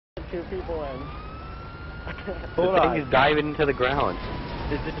2 people in. The thing is diving into the ground.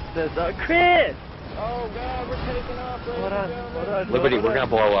 It just says, Chris! Oh god, we're taking off, ladies Hold on, and gentlemen. hold on. Liberty, we're gonna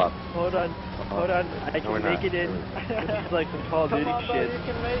blow up. Hold on, hold on. I No, we're can make not. it in. This is like some Call of Come Duty on, buddy, shit. you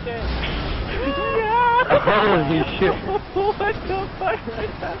can make it. Yeah! Holy shit. What the fuck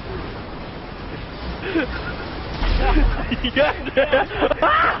just happened? You got that?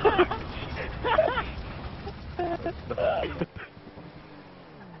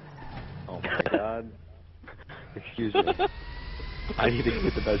 Oh my god. Excuse me. I need to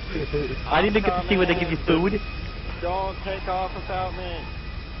get the best food. I need to get to see where they give you food. Don't take off without me.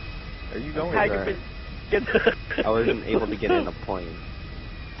 Are you going How you there? been? Get the... I wasn't able to get in a plane.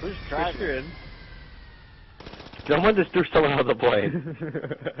 Who's You're driving? in. Someone just threw someone out of the plane.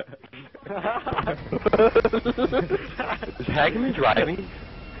 Is Hageman driving?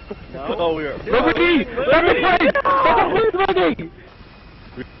 No. Oh, we are. Liberty! Liberty! Liberty!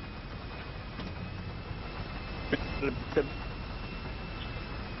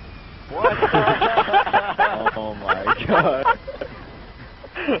 What? Oh my god.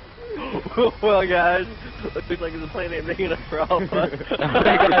 Well, guys, looks like the plane ain't big enough for all of us.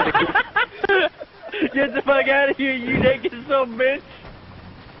 Get the fuck out of here, you naked son of a bitch!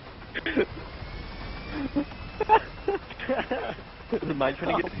 Am I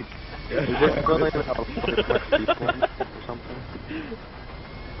trying to get? Is it really like a or something?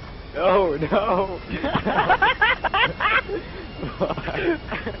 No, no.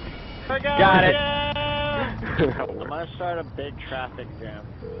 Got it. I'm gonna start a big traffic jam.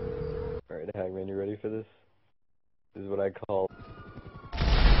 Alright, Hagman, you ready for this? This is what I call...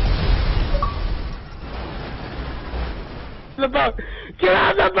 The boat! Get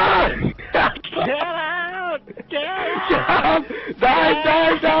out of the boat! Get out! Get Jump! Dive!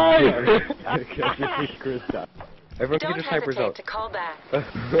 Dive! Dive! Chris died. Everyone Don't get your snipers hesitate out. to call back.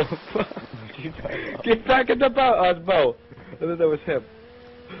 Get back in the boat, Bo. I thought that was him.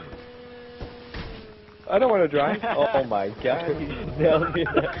 I don't want to drive. Oh my god, he nailed me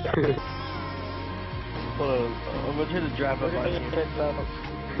there. Hold on, I'm gonna try to drive up on you.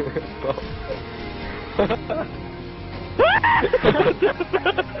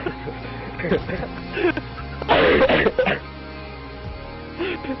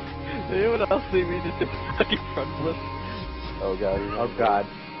 Anyone else see me just fucking front flip? Oh god. Oh god.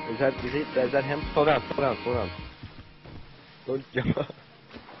 Is that him? Slow down, slow down, slow down. Don't jump up.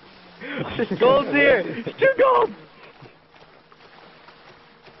 Gold's here! It's 2 golds!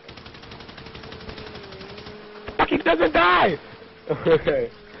 Fucking doesn't die! Okay.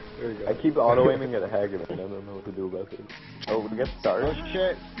 There we go. I keep auto-aiming at Hageman. I don't know what to do about this. Oh, we got stars? Oh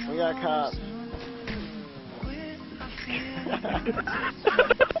shit, we got cops.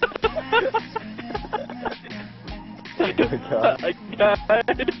 Oh my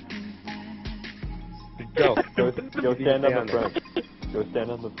god. Go. Go stand on the front. Go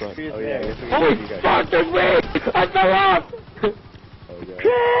stand on the front. Oh yeah, I guess we Holy can see you guys. fuck, there's me! I fell off! Oh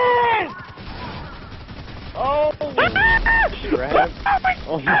god. Oh! Crap.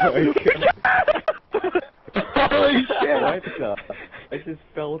 Oh my god. Holy shit! What the? I just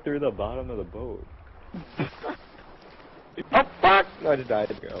fell through the bottom of the boat. Oh fuck! No, I just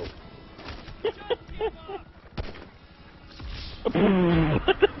died. Go.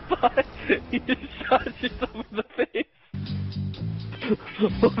 What the fuck? You just shot yourself in the face.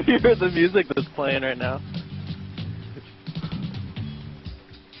 Hope you heard the music that's playing right now.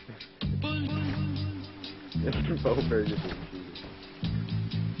 It's both very good.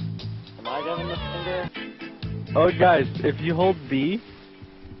 Am I getting the finger? Oh, guys, if you hold B.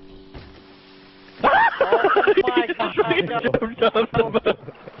 Oh my god! You jumped off the boat.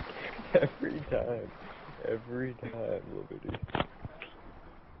 Every time, Liberty.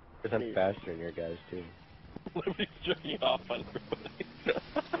 I'm faster than your guys too. Liberty's jerking off on everybody.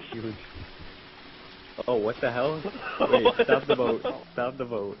 Huge. Oh, what the hell? Wait, stop the boat. Stop the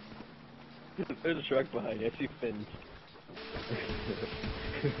boat. There's a shark behind you. I see fins.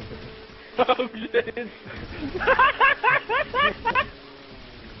 Oh shit!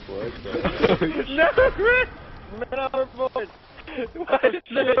 What the No, Chris! Man overboard! Why is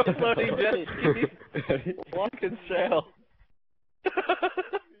there a floating jet ski? One can sail.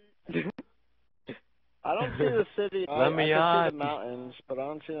 I don't see the city. Let me I can on. see the mountains, but I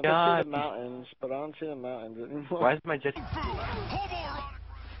don't see the, I God. see the mountains, but I don't see the mountains anymore. Why is my jet...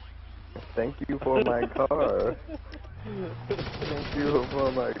 Thank you for my car. Thank you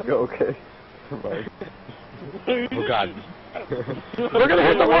for my... Okay. Bye. Oh god. We're gonna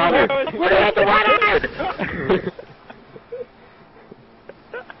hit the water! We're gonna hit the water!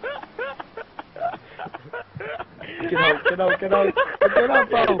 Get out, get out, get out! Get out,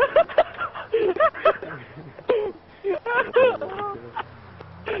 bro!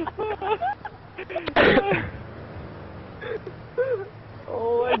 Oh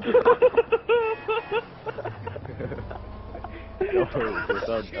my god! Don't worry, Chris,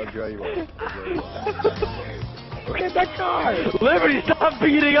 I'll draw you out. Look at that car! Liberty, stop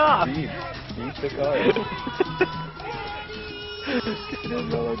beating off! Beat the car. Get in,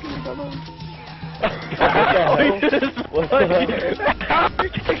 brother, get in, brother. What the hell?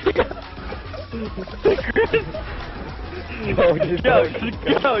 No, just go, just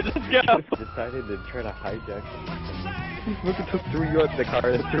go, just go. Decided to try to hijack me. Look, it took threw you out the car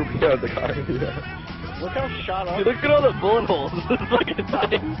and threw me out of the car. Yeah. Look how shot up. Dude, look at all the bullet holes. This fucking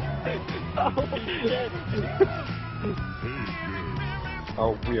thing. Oh shit.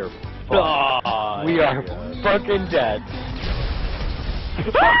 Oh, we are Oh, we are fucking dead. He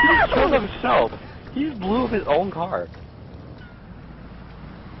killed himself. He just blew up his own car.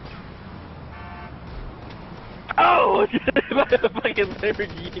 Oh! My fucking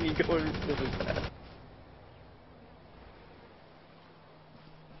Lamborghini going really fast.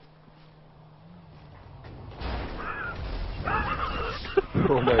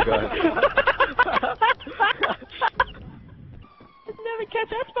 Oh my god. Never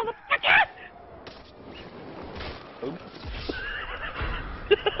catch us, motherfucker! Oops.